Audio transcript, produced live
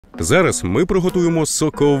Зараз ми приготуємо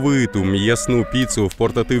соковиту м'ясну піцу в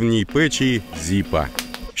портативній печі Зіпа.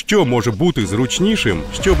 Що може бути зручнішим,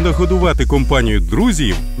 щоб нагодувати компанію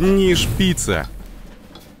друзів, ніж піца?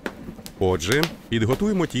 Отже,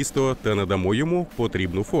 підготуємо тісто та надамо йому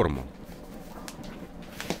потрібну форму.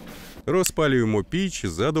 Розпалюємо піч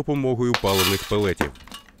за допомогою паливних пелетів.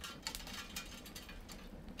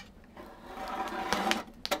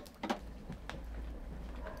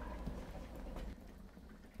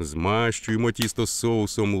 Змащуємо тісто з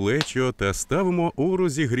соусом лечо та ставимо у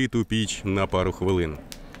розігріту піч на пару хвилин.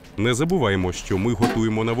 Не забуваємо, що ми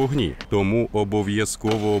готуємо на вогні, тому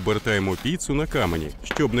обов'язково обертаємо піцу на камені,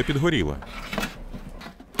 щоб не підгоріла.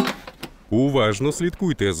 Уважно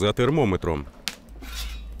слідкуйте за термометром.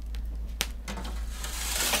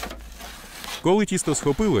 Коли тісто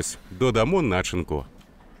схопилось, додамо начинку.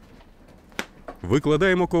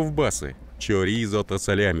 Викладаємо ковбаси, чорізо та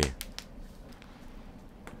салямі.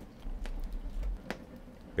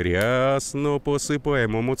 Рясно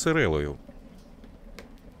посипаємо моцарелою.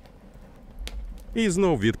 І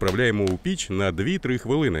знов відправляємо у піч на 2-3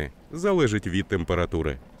 хвилини. Залежить від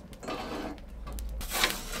температури.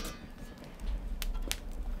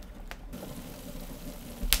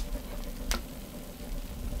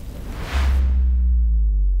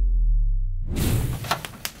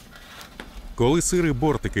 Коли сири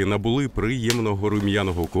бортики набули приємного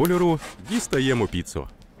рум'яного кольору, дістаємо піцу.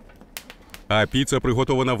 А піца,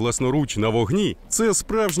 приготована власноруч на вогні, це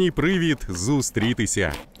справжній привід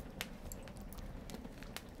зустрітися.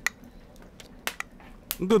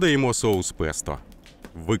 Додаємо соус песто.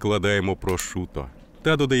 Викладаємо прошуто.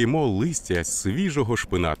 Та додаємо листя свіжого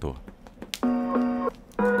шпинату.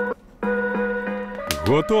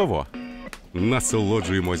 Готово!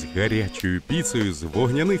 Насолоджуємось гарячою піцею з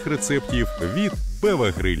вогняних рецептів від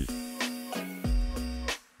грилі.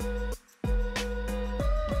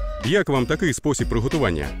 Як вам такий спосіб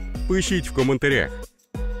приготування? Пишіть в коментарях.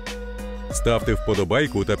 Ставте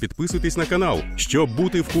вподобайку та підписуйтесь на канал, щоб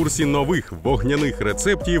бути в курсі нових вогняних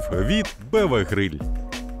рецептів від грилі.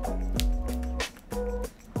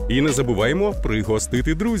 І не забуваємо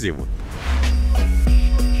пригостити друзів.